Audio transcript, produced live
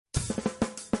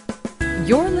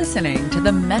You're listening to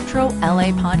the Metro LA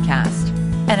Podcast,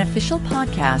 an official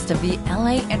podcast of the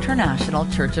LA International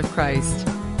Church of Christ.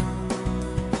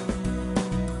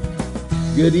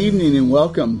 Good evening and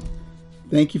welcome.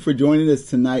 Thank you for joining us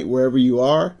tonight wherever you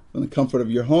are, from the comfort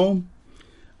of your home.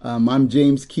 I'm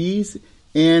James Keys,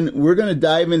 and we're going to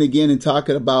dive in again and talk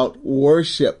about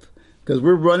worship, because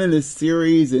we're running this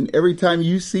series, and every time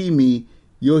you see me,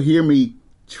 you'll hear me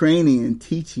training and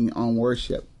teaching on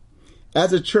worship.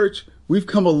 As a church, we've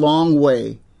come a long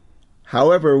way.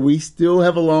 However, we still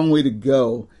have a long way to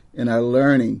go in our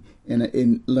learning and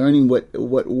in learning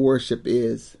what worship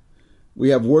is. We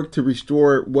have work to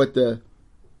restore what the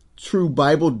true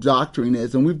Bible doctrine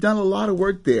is, and we've done a lot of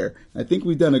work there. I think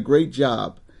we've done a great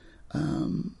job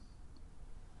in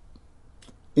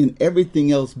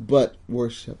everything else but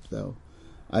worship, though.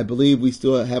 I believe we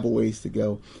still have a ways to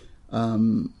go.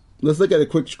 Let's look at a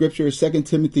quick scripture. 2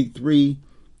 Timothy 3,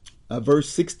 verse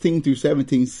 16 through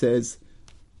 17 says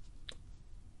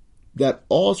that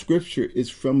all scripture is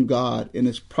from God and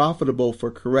is profitable for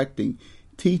correcting,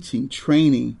 teaching,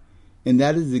 training. And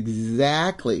that is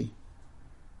exactly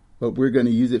what we're going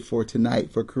to use it for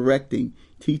tonight, for correcting,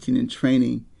 teaching, and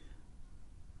training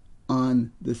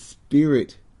on the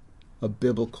spirit of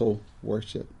biblical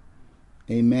worship.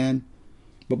 Amen.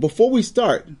 But before we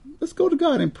start, let's go to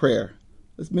God in prayer.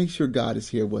 Let's make sure God is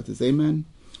here with us. Amen.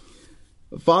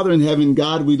 Father in heaven,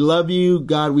 God, we love you.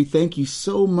 God, we thank you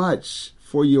so much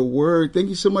for your word. Thank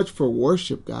you so much for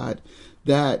worship, God,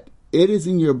 that it is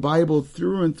in your Bible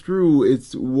through and through.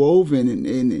 It's woven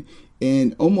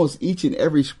in almost each and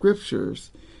every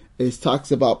scriptures. It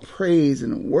talks about praise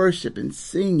and worship and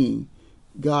singing.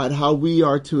 God, how we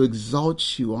are to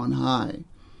exalt you on high.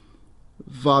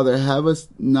 Father, have us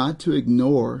not to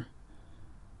ignore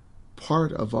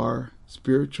part of our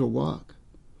spiritual walk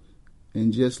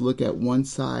and just look at one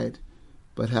side,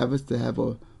 but have us to have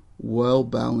a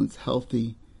well-balanced,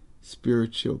 healthy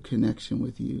spiritual connection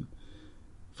with you.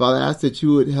 Father, I ask that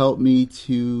you would help me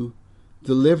to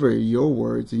deliver your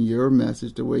words and your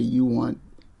message the way you want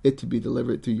it to be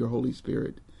delivered through your Holy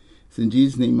Spirit. It's in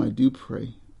Jesus' name I do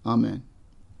pray. Amen.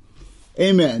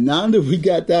 Amen. Now that we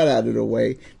got that out of the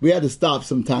way, we had to stop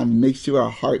sometime and make sure our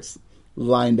hearts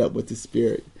lined up with the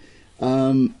Spirit.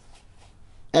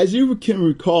 As you can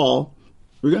recall,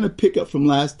 we're going to pick up from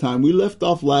last time. We left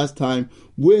off last time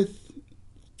with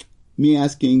me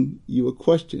asking you a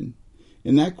question.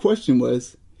 And that question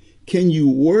was, can you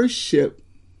worship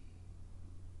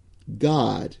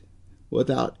God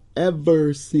without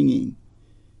ever singing?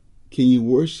 Can you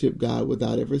worship God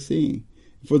without ever singing?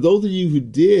 For those of you who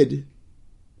did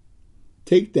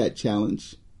take that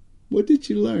challenge, what did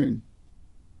you learn?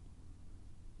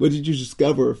 What did you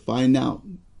discover or find out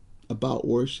about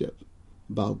worship,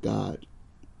 about God?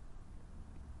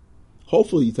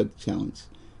 Hopefully you took the challenge.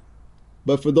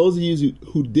 But for those of you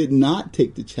who did not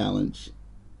take the challenge,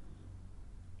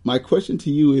 my question to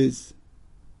you is,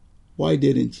 why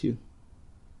didn't you?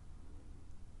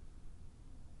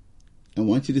 I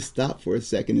want you to stop for a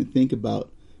second and think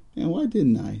about, man, why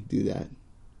didn't I do that?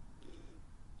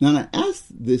 Now, I ask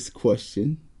this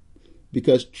question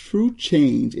because true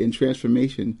change and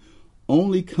transformation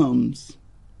only comes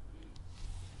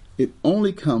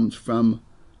from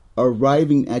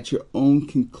arriving at your own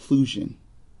conclusion.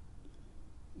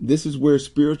 This is where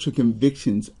spiritual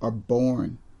convictions are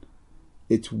born.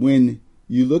 It's when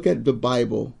you look at the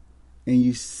Bible and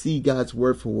you see God's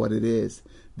word for what it is.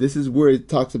 This is where it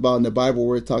talks about in the Bible,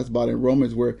 where it talks about in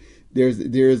Romans, where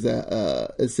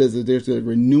it says that there's a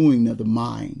renewing of the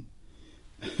mind.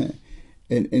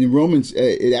 And in Romans,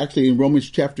 in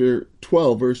Romans chapter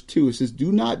 12, verse 2, it says,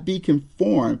 do not be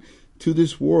conformed to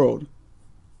this world,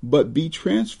 but be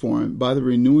transformed by the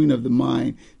renewing of the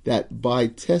mind, that by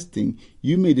testing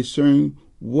you may discern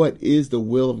what is the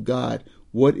will of God,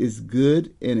 what is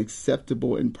good and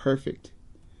acceptable and perfect.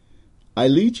 I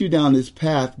lead you down this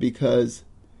path because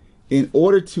in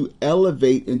order to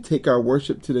elevate and take our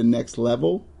worship to the next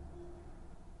level,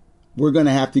 we're going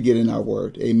to have to get in our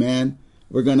word. Amen.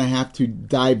 We're going to have to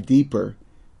dive deeper,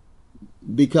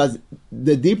 because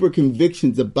the deeper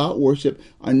convictions about worship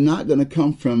are not going to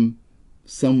come from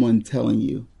someone telling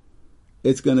you.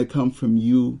 It's going to come from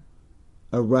you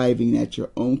arriving at your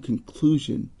own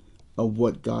conclusion of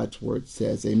what God's word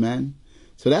says. Amen.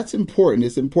 So that's important.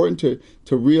 It's important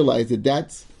to realize that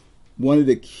that's one of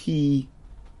the key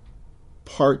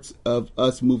parts of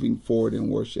us moving forward in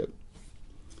worship.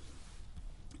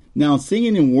 Now,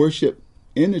 singing and worship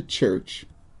in the church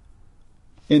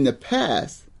in the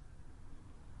past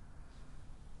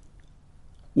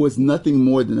was nothing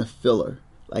more than a filler,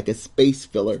 like a space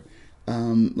filler,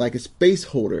 like a space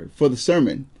holder for the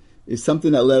sermon. It's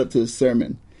something that led up to the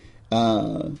sermon.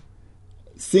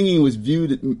 Singing was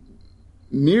viewed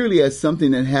merely as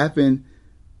something that happened,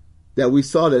 that we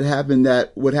saw that happened,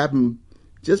 that would happen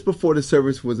just before the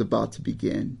service was about to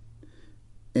begin.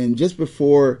 And just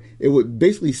before, it would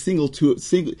basically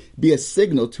be a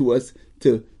signal to us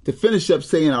to finish up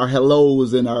saying our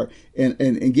hellos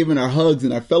and giving our hugs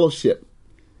and our fellowship,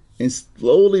 and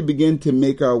slowly begin to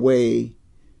make our way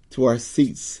to our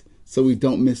seats so we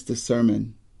don't miss the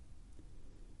sermon.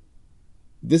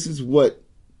 This is what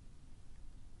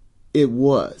it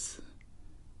was.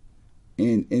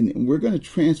 And we're going to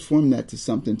transform that to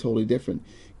something totally different.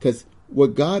 Because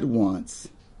what God wants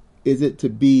is it to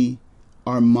be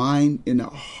our mind and our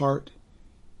heart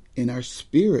and our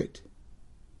spirit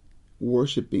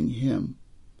worshiping Him.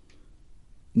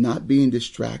 Not being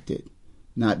distracted.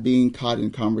 Not being caught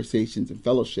in conversations and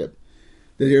fellowship.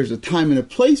 That there's a time and a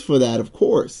place for that, of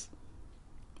course.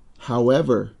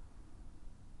 However,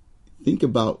 think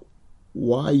about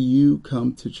why you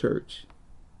come to church.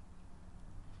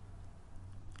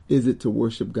 Is it to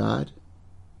worship God?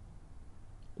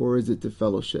 Or is it to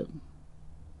fellowship?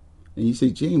 And you say,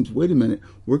 James, wait a minute.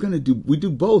 We do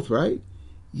both, right?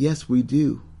 Yes, we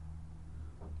do.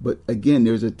 But again,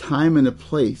 there's a time and a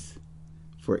place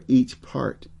for each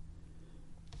part.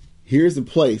 Here's the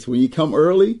place. When you come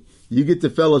early, you get to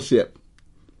fellowship.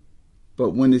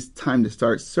 But when it's time to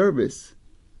start service,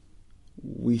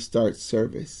 we start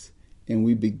service. And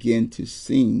we begin to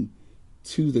sing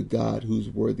to the God who's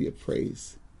worthy of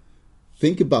praise.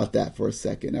 Think about that for a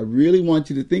second. I really want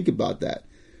you to think about that,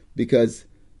 because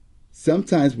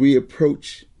sometimes we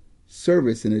approach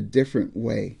service in a different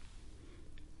way.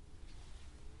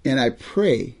 And I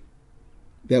pray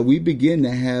that we begin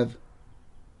to have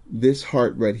this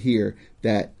heart right here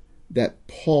that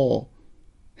Paul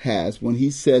has when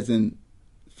he says in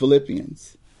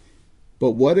Philippians,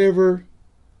 but whatever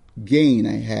gain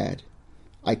I had,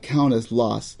 I count as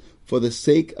loss for the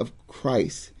sake of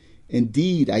Christ.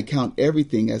 Indeed, I count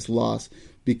everything as loss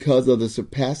because of the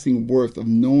surpassing worth of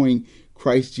knowing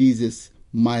Christ Jesus,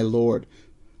 my Lord.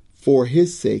 For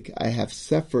His sake, I have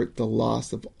suffered the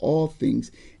loss of all things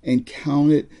and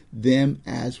counted them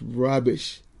as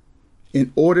rubbish,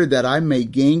 in order that I may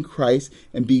gain Christ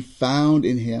and be found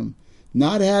in Him,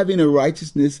 not having a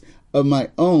righteousness of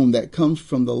my own that comes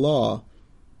from the law,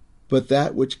 but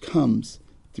that which comes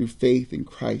through faith in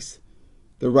Christ,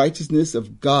 the righteousness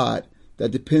of God that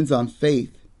depends on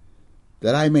faith,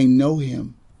 that I may know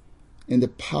Him in the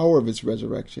power of His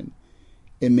resurrection,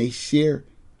 and may share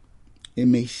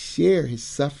His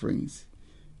sufferings,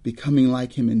 becoming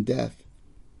like Him in death,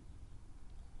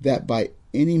 that by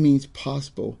any means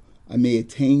possible I may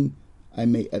attain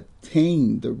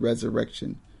the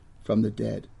resurrection from the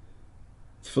dead.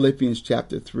 It's Philippians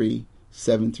chapter 3,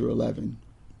 7 through 11.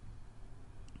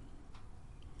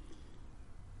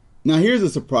 Now here's a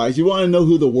surprise. You want to know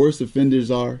who the worst offenders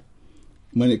are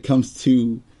when it comes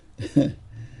to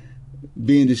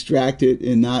being distracted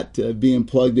and not being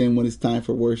plugged in when it's time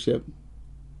for worship?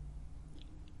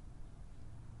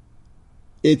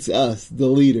 It's us, the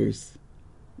leaders.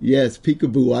 Yes,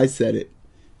 peekaboo, I said it.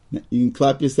 You can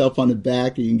clap yourself on the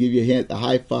back, or you can give your hand a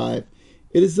high five.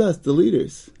 It is us, the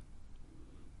leaders.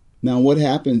 Now what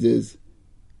happens is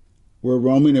we're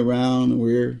roaming around,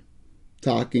 we're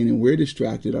talking, and we're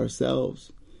distracted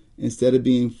ourselves instead of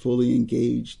being fully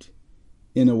engaged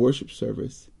in a worship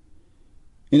service.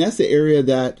 And that's the area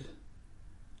that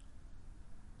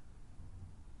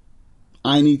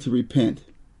I need to repent.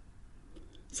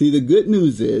 See, the good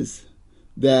news is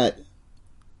that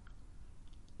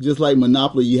just like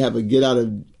Monopoly, you have a get out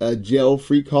of jail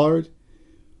free card.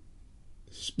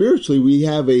 Spiritually, we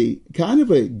have a kind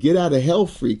of a get out of hell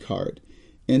free card,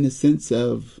 in the sense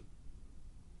of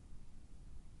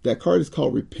that card is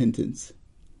called repentance.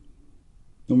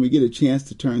 And we get a chance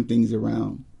to turn things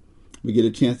around. We get a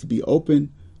chance to be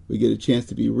open. We get a chance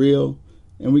to be real.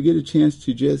 And we get a chance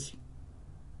to just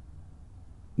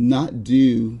not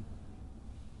do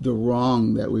the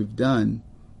wrong that we've done.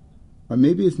 Or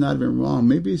maybe it's not even wrong.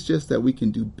 Maybe it's just that we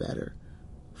can do better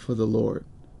for the Lord.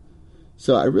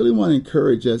 So I really want to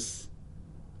encourage us,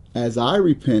 as I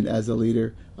repent as a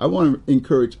leader, I want to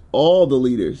encourage all the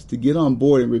leaders to get on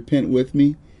board and repent with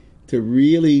me, to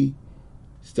really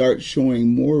start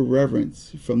showing more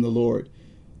reverence from the Lord.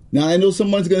 Now, I know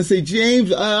someone's going to say,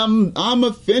 James, I'm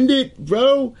offended,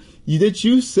 bro, that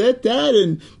you said that,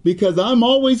 and because I'm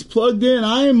always plugged in,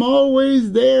 I am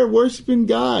always there worshiping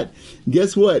God.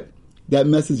 Guess what? That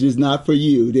message is not for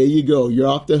you. There you go. You're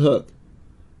off the hook.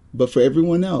 But for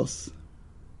everyone else,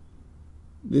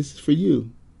 this is for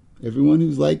you. Everyone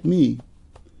who's like me,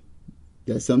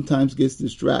 that sometimes gets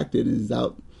distracted and is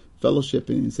out fellowshipping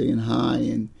and saying hi.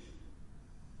 And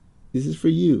this is for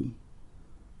you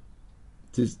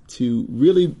to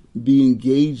really be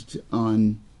engaged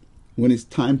on when it's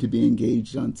time to be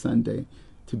engaged on Sunday,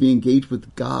 to be engaged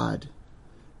with God.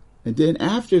 And then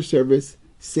after service,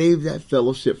 save that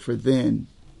fellowship for then.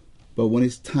 But when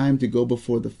it's time to go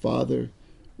before the Father,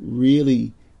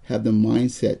 really have the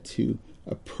mindset to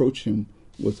approach Him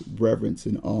with reverence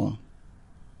and awe.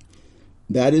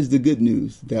 That is the good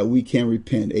news, that we can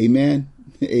repent. Amen?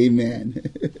 Amen.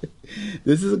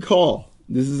 This is a call.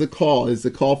 This is a call. It's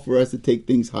a call for us to take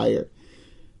things higher,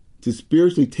 to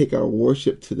spiritually take our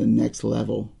worship to the next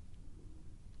level.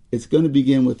 It's going to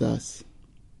begin with us.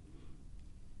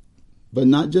 But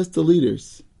not just the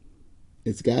leaders.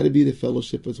 It's got to be the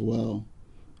fellowship as well.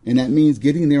 And that means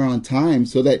getting there on time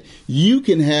so that you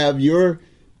can have your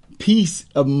peace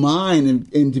of mind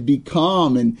and to be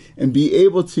calm and be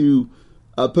able to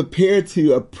prepare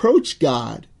to approach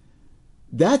God.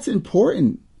 That's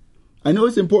important. I know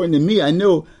it's important to me. I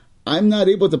know I'm not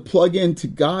able to plug into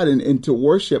God and to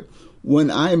worship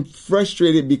when I'm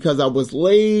frustrated because I was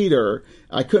late or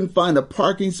I couldn't find a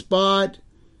parking spot.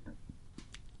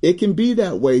 It can be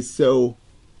that way. So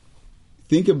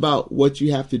think about what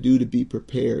you have to do to be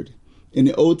prepared. In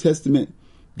the Old Testament,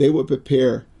 they would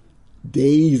prepare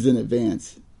days in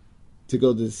advance to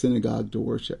go to the synagogue to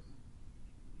worship.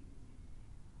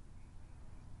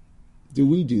 Do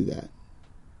we do that?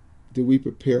 Do we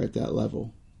prepare at that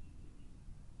level?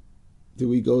 Do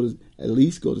we at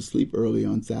least go to sleep early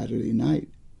on Saturday night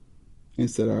and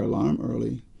set our alarm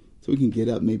early so we can get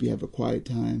up, maybe have a quiet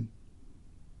time,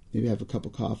 maybe have a cup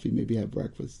of coffee, maybe have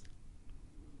breakfast,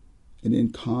 and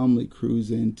then calmly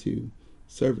cruise into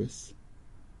service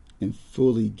and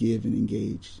fully give and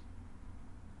engage?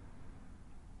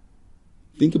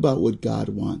 Think about what God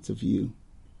wants of you.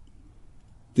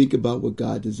 Think about what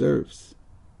God deserves.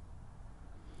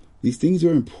 These things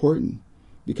are important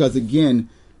because, again,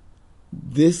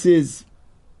 this is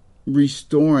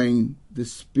restoring the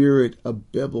spirit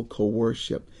of biblical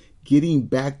worship, getting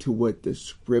back to what the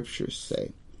scriptures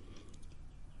say.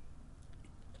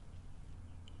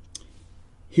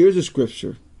 Here's a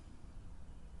scripture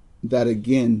that,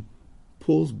 again,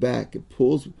 pulls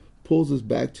us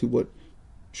back to what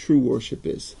true worship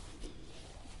is.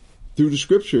 Through the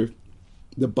scripture,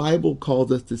 the Bible calls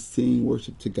us to sing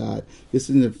worship to God. This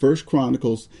is in 1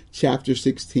 Chronicles chapter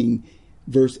 16,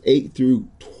 verse 8 through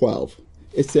 12.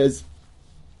 It says,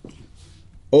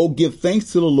 "Oh, give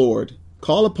thanks to the Lord,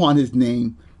 call upon His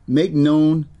name, make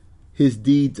known His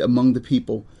deeds among the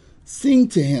people. Sing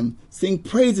to Him, sing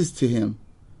praises to Him.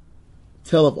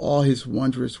 Tell of all His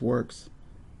wondrous works.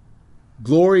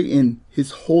 Glory in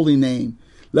His holy name.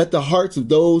 Let the hearts of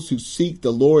those who seek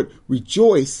the Lord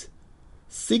rejoice.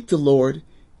 Seek the Lord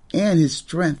and His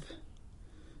strength.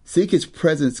 Seek His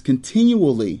presence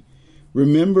continually.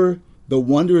 Remember the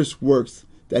wondrous works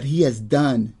that He has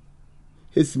done,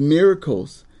 His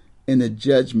miracles, and the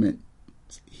judgment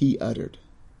He uttered."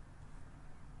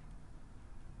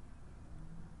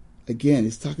 Again,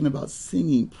 it's talking about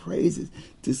singing praises,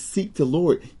 to seek the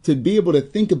Lord, to be able to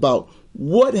think about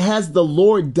what has the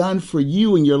Lord done for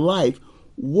you in your life.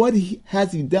 What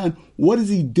has He done? What is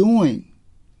He doing?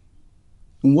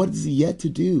 And what is He yet to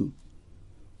do?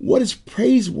 What is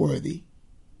praiseworthy?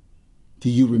 Do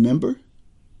you remember?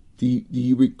 Do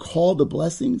you recall the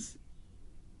blessings?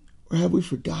 Or have we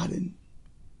forgotten?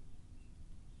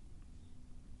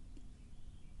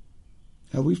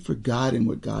 Have we forgotten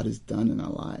what God has done in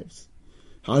our lives?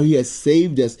 How He has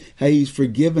saved us, how He's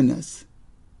forgiven us?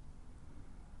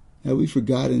 Have we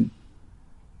forgotten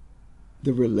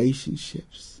the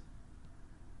relationships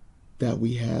that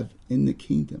we have in the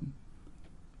kingdom?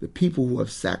 The people who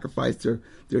have sacrificed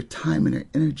their time and their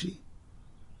energy.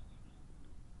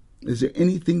 Is there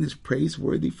anything that's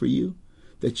praiseworthy for you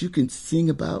that you can sing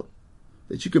about,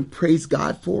 that you can praise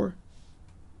God for?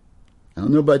 I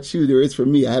don't know about you, there is for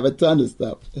me. I have a ton of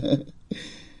stuff.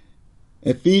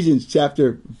 Ephesians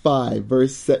chapter 5,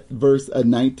 verse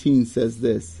 19 says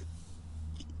this: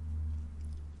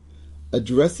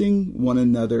 "Addressing one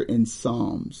another in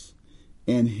psalms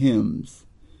and hymns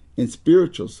and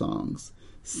spiritual songs,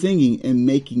 singing and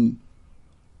making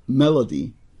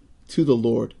melody to the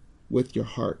Lord with your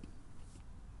heart."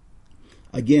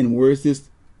 Again, where is this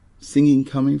singing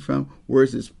coming from? Where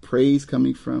is this praise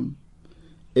coming from?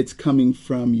 It's coming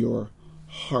from your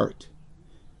heart.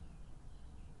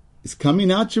 It's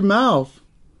coming out your mouth.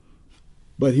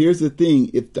 But here's the thing.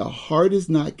 If the heart is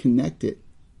not connected,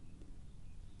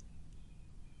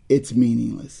 it's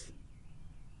meaningless.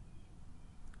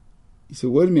 You say,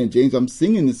 wait a minute, James, I'm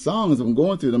singing the songs. I'm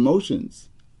going through the motions.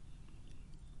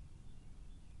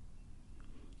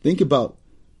 Think about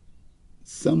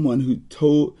someone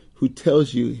who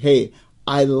tells you, hey,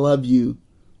 I love you,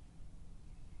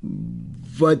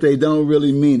 but they don't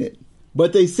really mean it.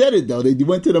 But they said it, though. They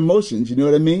went through the motions. You know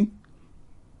what I mean?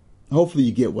 Hopefully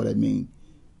you get what I mean.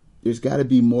 There's got to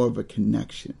be more of a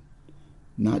connection.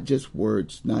 Not just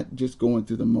words, not just going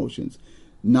through the motions,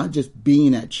 not just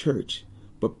being at church,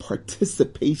 but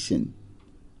participation.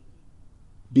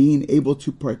 Being able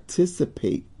to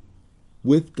participate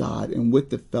with God and with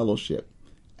the fellowship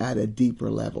at a deeper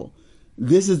level.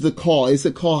 This is the call. It's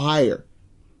a call higher.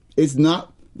 It's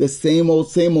not the same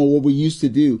old what we used to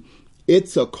do.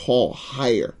 It's a call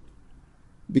higher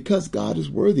because God is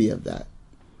worthy of that.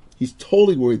 He's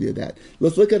totally worthy of that.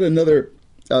 Let's look at another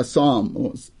psalm,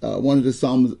 one of the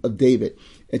Psalms of David.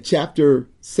 In chapter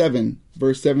 7,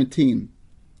 verse 17,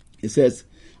 it says,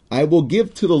 I will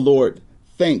give to the Lord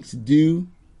thanks due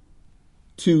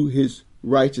to his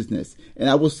righteousness, and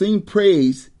I will sing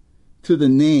praise to the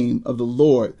name of the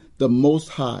Lord, the Most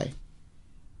High.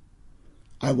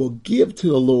 I will give to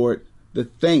the Lord the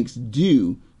thanks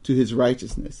due to his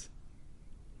righteousness.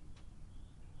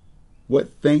 What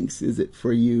thanks is it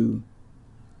for you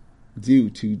due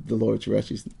to the Lord's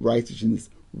righteousness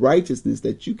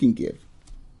that you can give?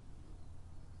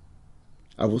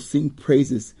 I will sing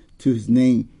praises to his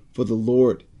name for the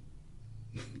Lord,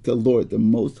 the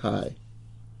Most High.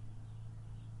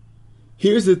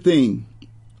 Here's the thing.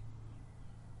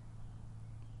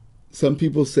 Some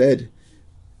people said,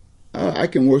 I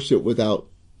can worship without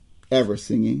ever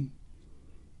singing.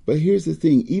 But here's the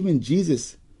thing. Even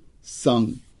Jesus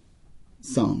sung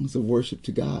songs of worship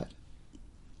to God.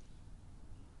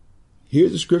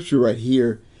 Here's the scripture right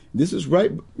here. This is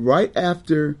right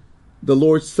after the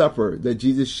Lord's Supper that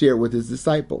Jesus shared with his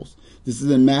disciples. This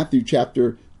is in Matthew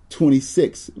chapter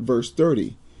 26, verse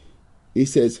 30. He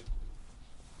says,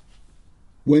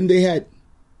 when they had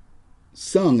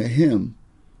sung a hymn,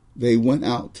 they went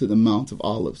out to the Mount of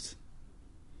Olives.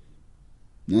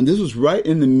 Now, this was right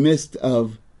in the midst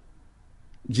of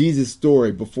Jesus'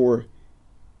 story. Before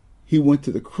he went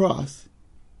to the cross,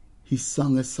 he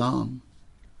sung a song.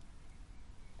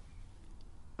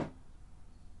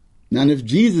 Now, if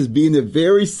Jesus, being the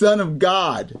very Son of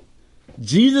God,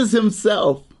 Jesus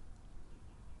himself,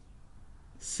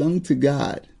 sung to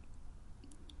God,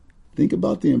 think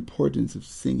about the importance of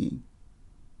singing.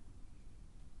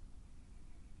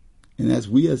 And as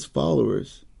we as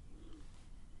followers,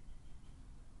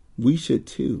 we should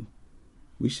too.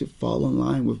 We should fall in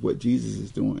line with what Jesus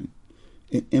is doing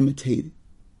and imitate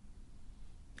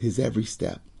his every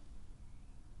step.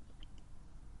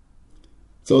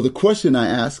 So the question I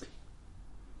ask,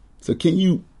 so can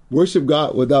you worship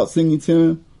God without singing to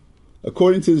him?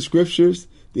 According to the scriptures,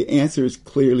 the answer is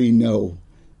clearly no.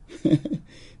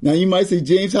 Now you might say,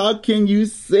 James, how can you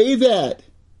say that?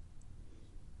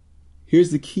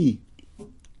 Here's the key.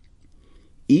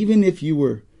 Even if you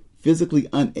were physically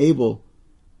unable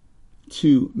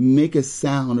to make a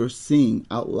sound or sing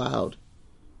out loud,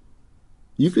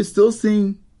 you could still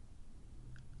sing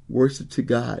worship to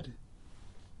God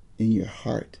in your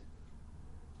heart.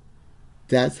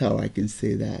 That's how I can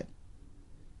say that.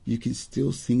 You can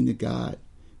still sing to God.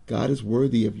 God is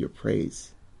worthy of your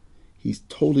praise. He's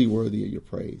totally worthy of your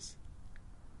praise.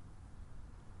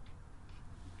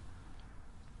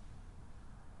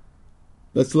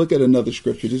 Let's look at another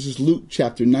scripture. This is Luke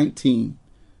chapter 19,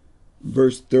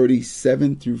 verse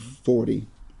 37 through 40.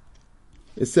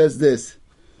 It says this,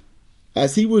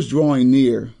 as he was drawing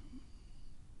near,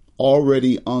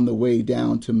 already on the way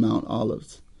down to Mount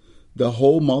Olives, the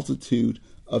whole multitude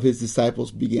of his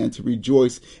disciples began to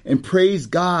rejoice and praise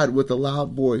God with a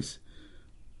loud voice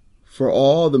for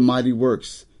all the mighty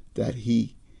works that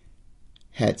he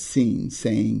had seen,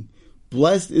 saying,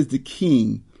 blessed is the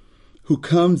King who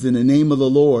comes in the name of the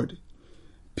Lord,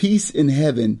 peace in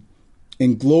heaven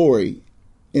and glory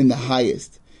in the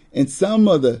highest. And some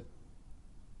of the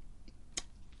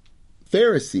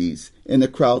Pharisees in the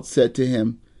crowd said to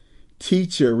him,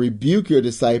 Teacher, rebuke your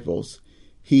disciples.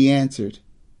 He answered,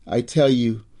 I tell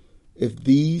you, if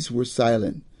these were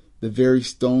silent, the very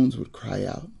stones would cry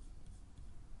out.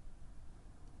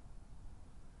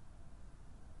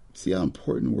 See how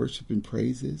important worship and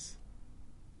praise is?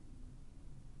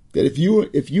 That if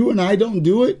you and I don't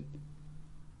do it,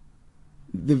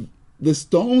 the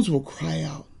stones will cry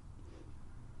out.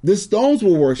 The stones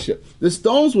will worship. The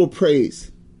stones will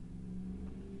praise.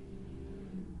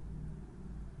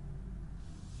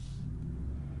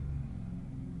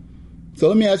 So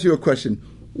let me ask you a question.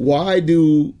 Why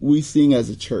do we sing as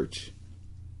a church?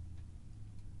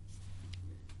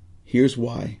 Here's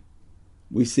why.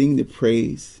 We sing the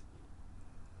praise.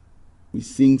 We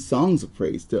sing songs of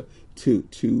praise to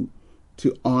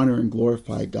honor and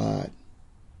glorify God.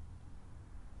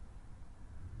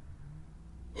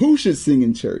 Who should sing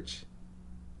in church?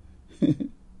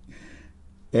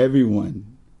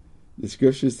 Everyone. The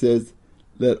scripture says,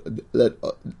 let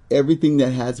everything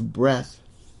that has breath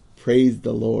praise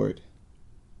the Lord.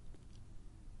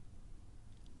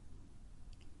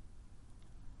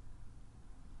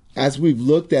 As we've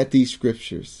looked at these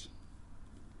scriptures,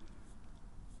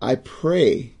 I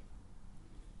pray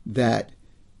that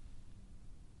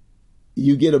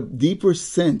you get a deeper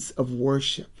sense of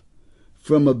worship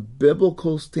from a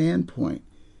biblical standpoint.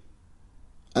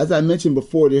 As I mentioned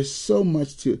before, there's so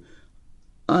much to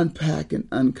unpack and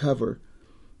uncover.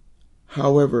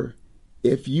 However,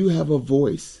 if you have a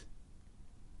voice,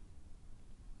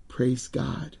 praise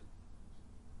God.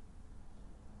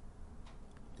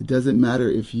 It doesn't matter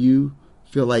if you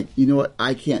feel like, you know what,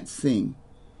 I can't sing.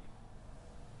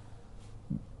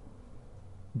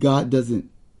 God doesn't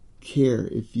care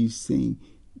if you sing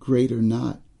great or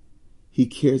not. He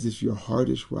cares if your heart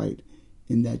is right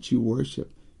and that you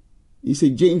worship. You say,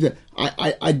 James,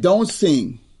 I don't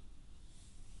sing.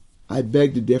 I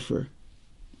beg to differ.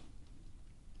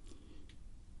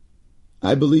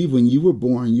 I believe when you were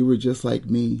born, you were just like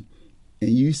me,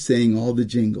 and you sang all the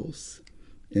jingles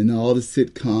and all the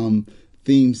sitcom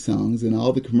theme songs and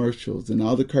all the commercials and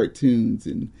all the cartoons.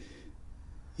 And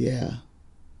yeah,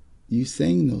 you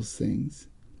sang those things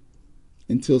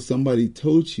until somebody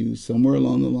told you somewhere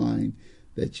along the line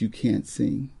that you can't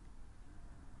sing.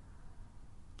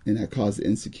 And that caused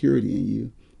insecurity in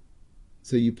you.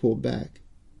 So you pulled back.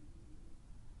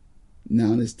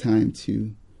 Now it's time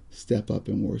to step up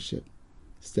and worship.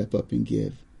 Step up and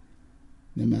give.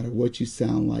 No matter what you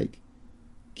sound like,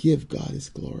 give God His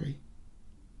glory.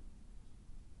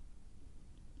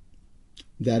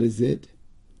 That is it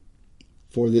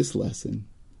for this lesson.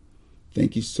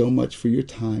 Thank you so much for your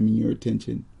time and your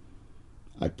attention.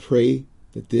 I pray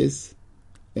that this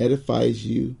edifies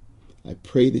you. I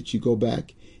pray that you go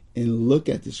back and look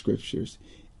at the scriptures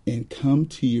and come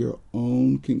to your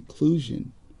own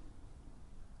conclusion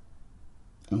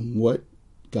on what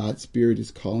God's Spirit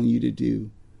is calling you to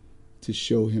do, to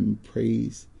show Him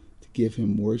praise, to give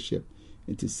Him worship,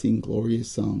 and to sing glorious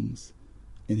songs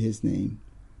in His name.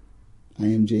 I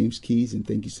am James Keys, and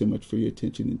thank you so much for your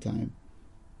attention and time.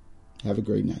 Have a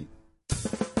great night.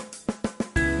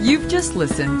 You've just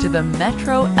listened to the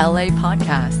Metro LA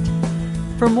podcast.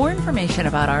 For more information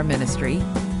about our ministry,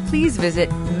 please visit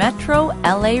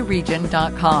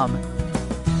metrolaregion.com